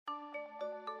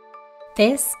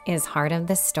This is Heart of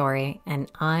the Story, and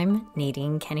I'm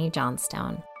Nadine Kenny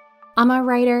Johnstone. I'm a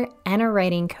writer and a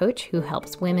writing coach who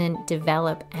helps women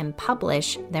develop and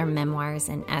publish their memoirs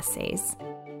and essays.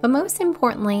 But most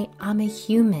importantly, I'm a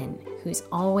human who's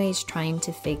always trying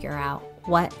to figure out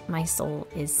what my soul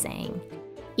is saying.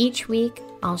 Each week,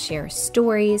 I'll share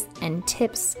stories and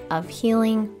tips of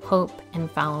healing, hope,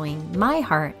 and following my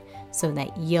heart so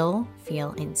that you'll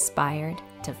feel inspired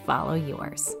to follow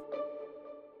yours.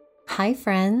 Hi,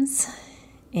 friends.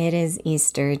 It is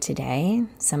Easter today.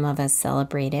 Some of us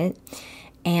celebrate it.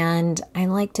 And I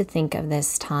like to think of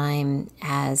this time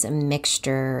as a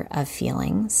mixture of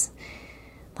feelings.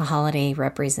 The holiday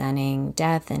representing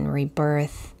death and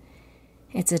rebirth.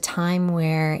 It's a time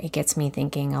where it gets me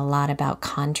thinking a lot about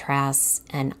contrasts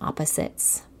and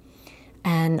opposites.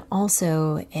 And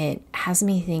also it has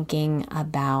me thinking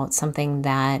about something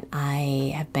that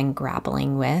I have been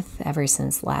grappling with ever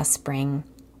since last spring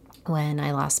when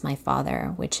I lost my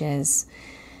father, which is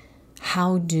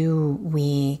how do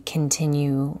we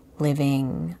continue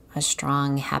living a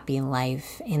strong, happy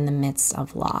life in the midst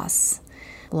of loss?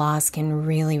 Loss can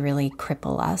really, really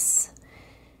cripple us.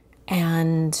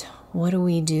 And what do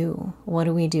we do? What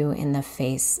do we do in the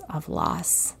face of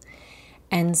loss?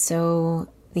 And so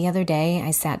the other day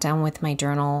I sat down with my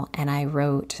journal and I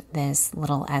wrote this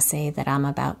little essay that I'm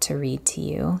about to read to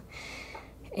you.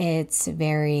 It's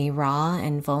very raw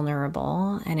and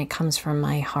vulnerable, and it comes from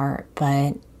my heart,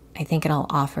 but I think it'll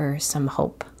offer some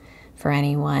hope for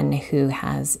anyone who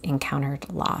has encountered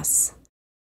loss.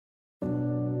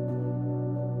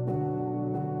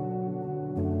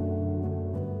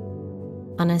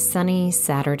 On a sunny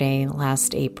Saturday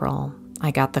last April,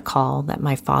 I got the call that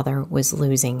my father was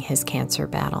losing his cancer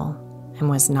battle and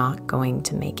was not going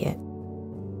to make it.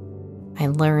 I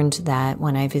learned that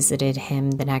when I visited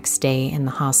him the next day in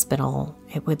the hospital,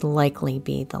 it would likely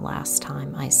be the last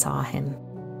time I saw him.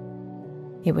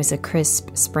 It was a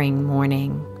crisp spring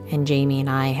morning, and Jamie and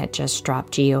I had just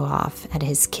dropped Gio off at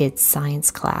his kids' science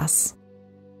class.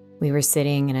 We were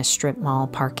sitting in a strip mall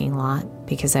parking lot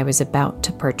because I was about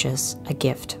to purchase a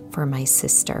gift for my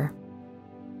sister.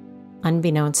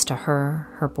 Unbeknownst to her,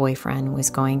 her boyfriend was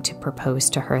going to propose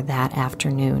to her that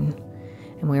afternoon,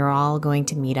 and we were all going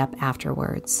to meet up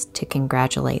afterwards to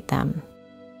congratulate them.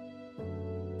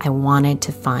 I wanted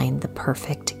to find the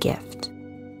perfect gift.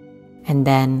 And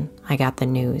then I got the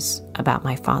news about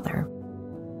my father.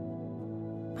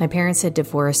 My parents had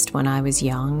divorced when I was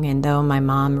young, and though my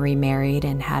mom remarried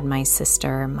and had my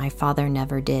sister, my father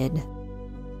never did.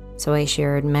 So I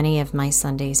shared many of my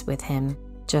Sundays with him,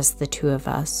 just the two of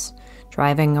us,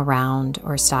 driving around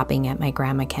or stopping at my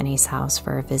Grandma Kenny's house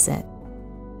for a visit.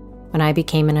 When I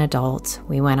became an adult,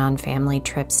 we went on family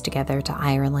trips together to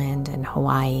Ireland and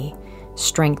Hawaii,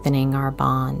 strengthening our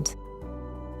bond.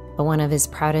 But one of his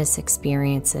proudest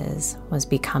experiences was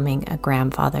becoming a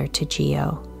grandfather to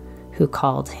Gio, who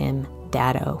called him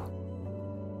Daddo.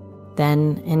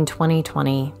 Then, in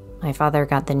 2020, my father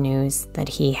got the news that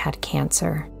he had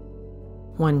cancer.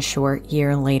 1 short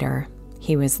year later,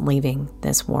 he was leaving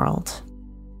this world.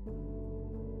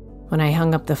 When I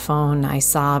hung up the phone, I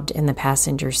sobbed in the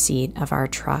passenger seat of our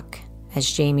truck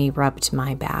as Jamie rubbed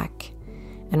my back.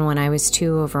 And when I was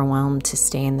too overwhelmed to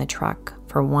stay in the truck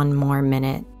for one more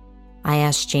minute, I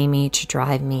asked Jamie to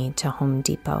drive me to Home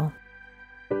Depot.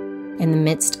 In the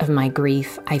midst of my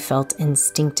grief, I felt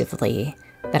instinctively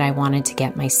that I wanted to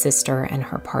get my sister and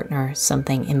her partner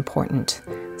something important,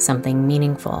 something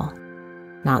meaningful,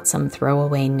 not some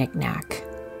throwaway knickknack.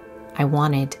 I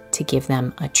wanted to give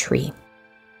them a tree.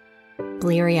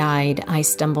 Bleary-eyed, I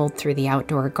stumbled through the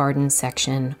outdoor garden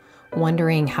section,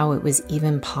 wondering how it was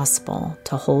even possible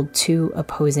to hold two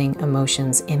opposing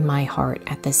emotions in my heart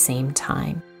at the same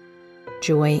time.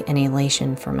 Joy and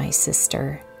elation for my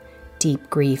sister, deep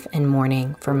grief and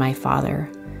mourning for my father,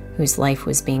 whose life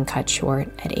was being cut short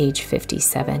at age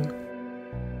 57.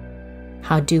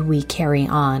 How do we carry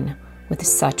on with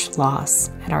such loss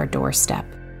at our doorstep?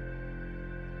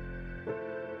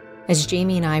 As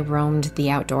Jamie and I roamed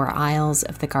the outdoor aisles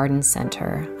of the garden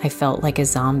center, I felt like a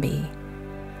zombie.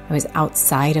 I was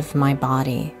outside of my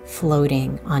body,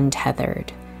 floating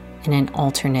untethered in an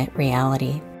alternate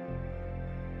reality.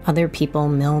 Other people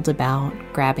milled about,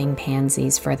 grabbing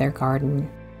pansies for their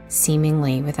garden,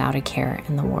 seemingly without a care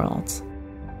in the world.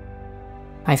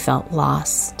 I felt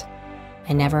lost.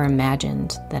 I never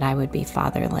imagined that I would be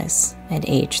fatherless at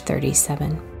age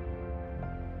 37.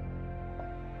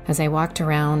 As I walked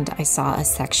around, I saw a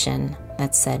section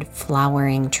that said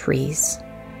flowering trees,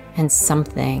 and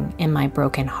something in my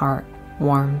broken heart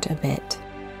warmed a bit.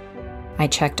 I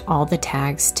checked all the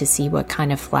tags to see what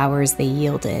kind of flowers they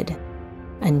yielded,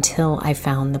 until I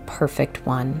found the perfect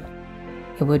one.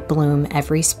 It would bloom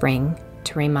every spring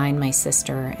to remind my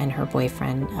sister and her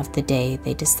boyfriend of the day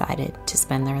they decided to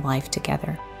spend their life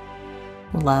together.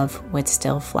 Love would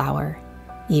still flower,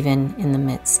 even in the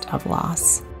midst of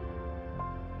loss.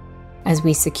 As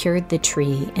we secured the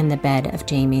tree in the bed of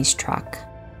Jamie's truck,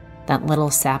 that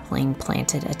little sapling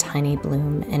planted a tiny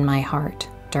bloom in my heart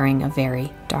during a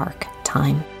very dark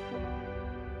time.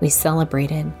 We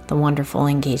celebrated the wonderful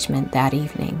engagement that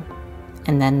evening,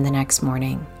 and then the next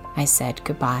morning, I said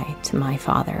goodbye to my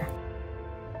father.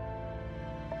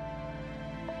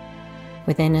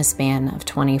 Within a span of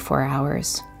 24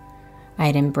 hours, I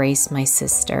had embraced my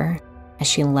sister as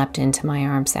she leapt into my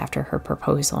arms after her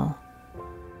proposal,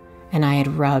 and I had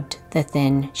rubbed the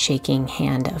thin, shaking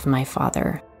hand of my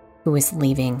father, who was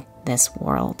leaving this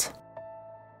world.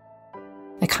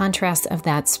 The contrasts of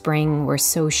that spring were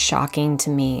so shocking to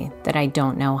me that I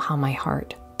don't know how my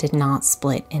heart did not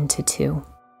split into two.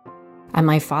 At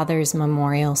my father's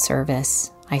memorial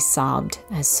service, I sobbed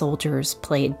as soldiers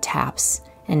played taps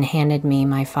and handed me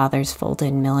my father's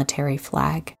folded military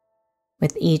flag.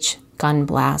 With each gun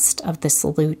blast of the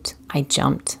salute, I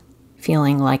jumped,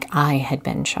 feeling like I had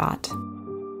been shot.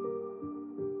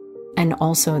 And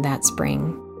also that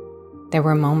spring, there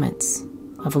were moments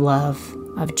of love,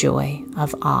 of joy,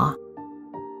 of awe,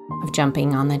 of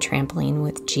jumping on the trampoline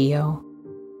with Gio,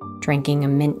 drinking a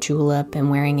mint julep and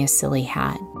wearing a silly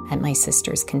hat at my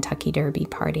sister's Kentucky Derby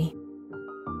party.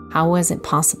 How was it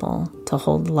possible to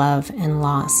hold love and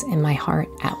loss in my heart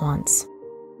at once?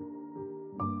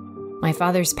 My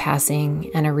father's passing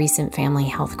and a recent family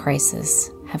health crisis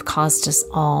have caused us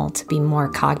all to be more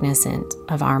cognizant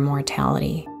of our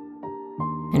mortality.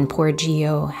 And poor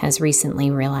Gio has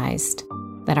recently realized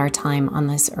that our time on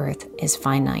this earth is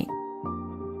finite.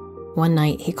 One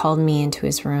night he called me into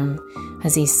his room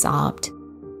as he sobbed,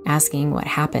 asking what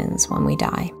happens when we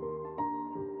die.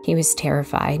 He was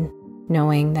terrified,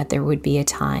 knowing that there would be a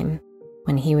time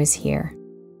when he was here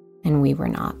and we were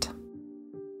not.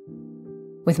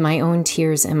 With my own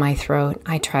tears in my throat,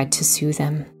 I tried to soothe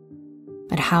him.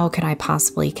 But how could I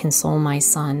possibly console my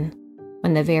son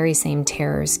when the very same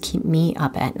terrors keep me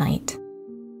up at night?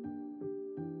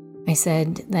 I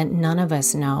said that none of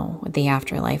us know what the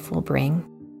afterlife will bring.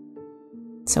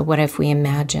 So what if we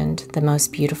imagined the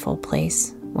most beautiful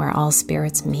place where all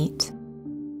spirits meet?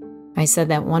 I said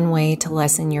that one way to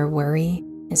lessen your worry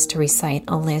is to recite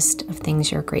a list of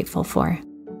things you're grateful for.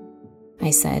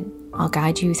 I said, I'll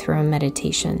guide you through a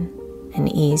meditation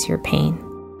and ease your pain.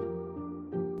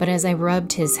 But as I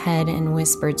rubbed his head and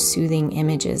whispered soothing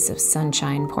images of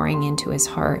sunshine pouring into his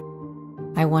heart,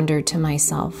 I wondered to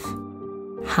myself,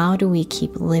 how do we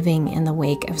keep living in the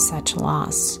wake of such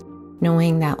loss,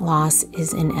 knowing that loss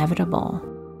is inevitable?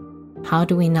 How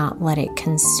do we not let it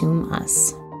consume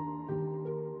us?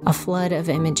 A flood of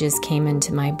images came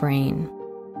into my brain.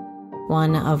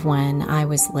 One of when I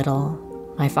was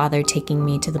little, my father taking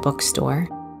me to the bookstore,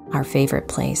 our favorite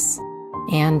place,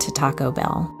 and to Taco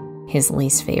Bell, his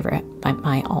least favorite, but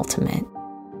my ultimate.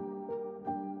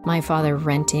 My father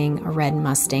renting a red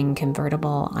Mustang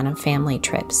convertible on a family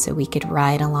trip so we could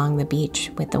ride along the beach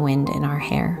with the wind in our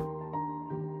hair.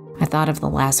 I thought of the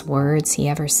last words he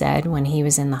ever said when he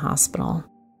was in the hospital.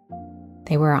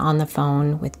 They were on the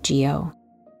phone with Gio.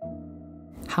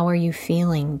 How are you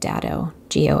feeling, Daddo?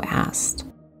 Gio asked.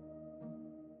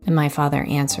 And my father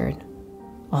answered,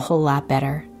 a whole lot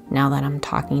better now that I'm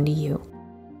talking to you.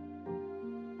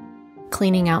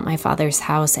 Cleaning out my father's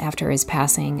house after his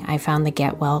passing, I found the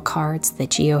Get Well cards that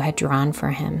Gio had drawn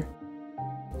for him.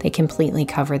 They completely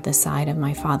covered the side of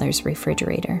my father's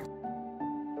refrigerator.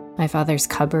 My father's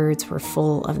cupboards were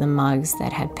full of the mugs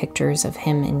that had pictures of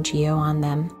him and Gio on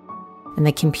them, and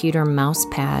the computer mouse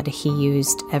pad he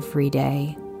used every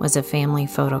day was a family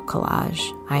photo collage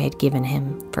I had given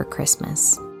him for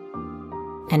Christmas.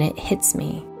 And it hits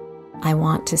me. I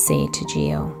want to say to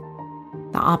Gio,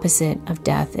 the opposite of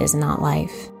death is not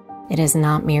life. It is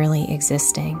not merely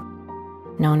existing.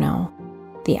 No.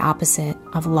 The opposite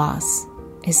of loss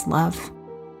is love.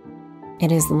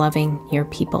 It is loving your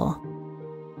people.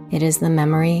 It is the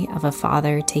memory of a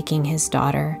father taking his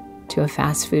daughter to a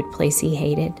fast food place he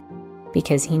hated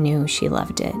because he knew she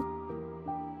loved it.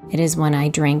 It is when I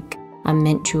drink a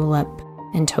mint julep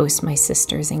and toast my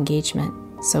sister's engagement,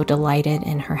 so delighted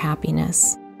in her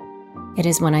happiness. It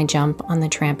is when I jump on the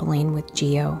trampoline with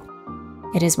Gio.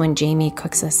 It is when Jamie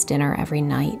cooks us dinner every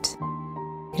night.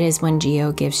 It is when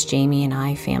Gio gives Jamie and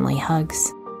I family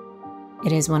hugs.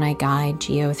 It is when I guide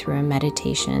Gio through a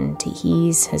meditation to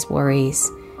ease his worries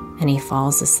and he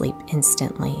falls asleep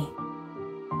instantly.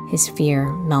 His fear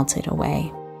melted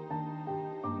away.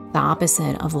 The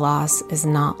opposite of loss is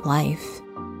not life.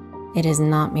 It is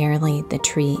not merely the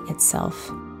tree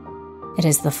itself. It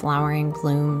is the flowering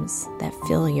blooms that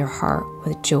fill your heart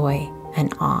with joy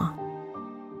and awe.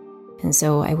 And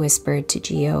so I whispered to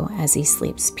Gio as he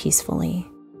sleeps peacefully,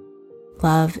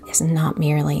 love is not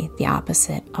merely the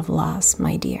opposite of loss,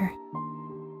 my dear.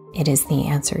 It is the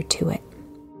answer to it.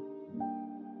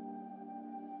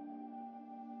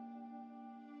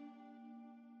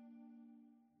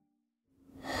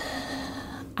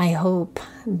 I hope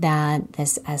that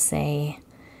this essay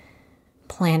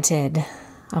planted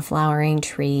a flowering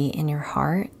tree in your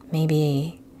heart.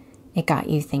 Maybe it got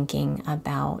you thinking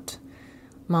about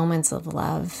moments of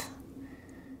love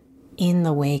in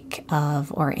the wake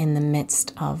of or in the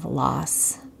midst of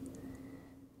loss.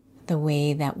 The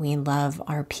way that we love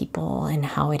our people and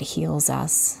how it heals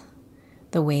us.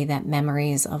 The way that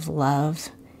memories of love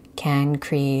can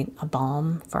create a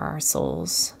balm for our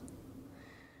souls.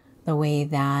 The way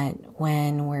that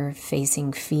when we're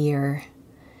facing fear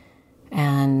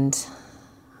and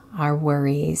our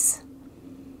worries,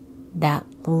 that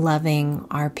loving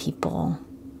our people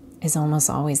is almost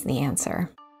always the answer.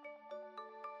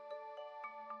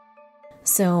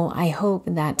 So I hope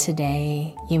that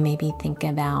today you maybe think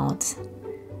about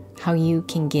how you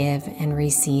can give and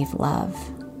receive love.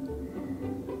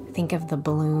 Think of the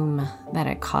bloom that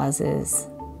it causes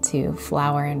to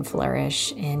flower and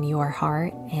flourish in your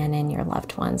heart and in your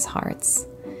loved ones' hearts.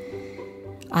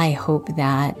 I hope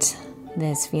that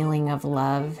this feeling of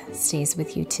love stays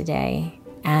with you today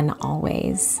and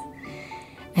always.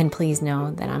 And please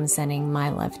know that I'm sending my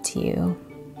love to you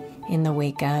in the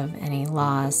wake of any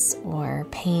loss or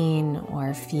pain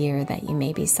or fear that you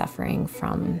may be suffering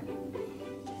from.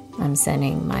 I'm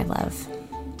sending my love.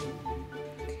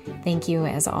 Thank you,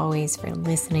 as always, for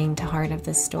listening to Heart of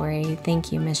the Story.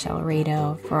 Thank you, Michelle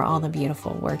Rado, for all the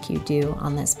beautiful work you do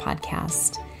on this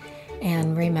podcast.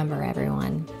 And remember,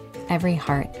 everyone, every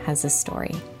heart has a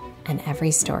story, and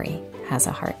every story has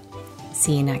a heart.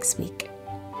 See you next week.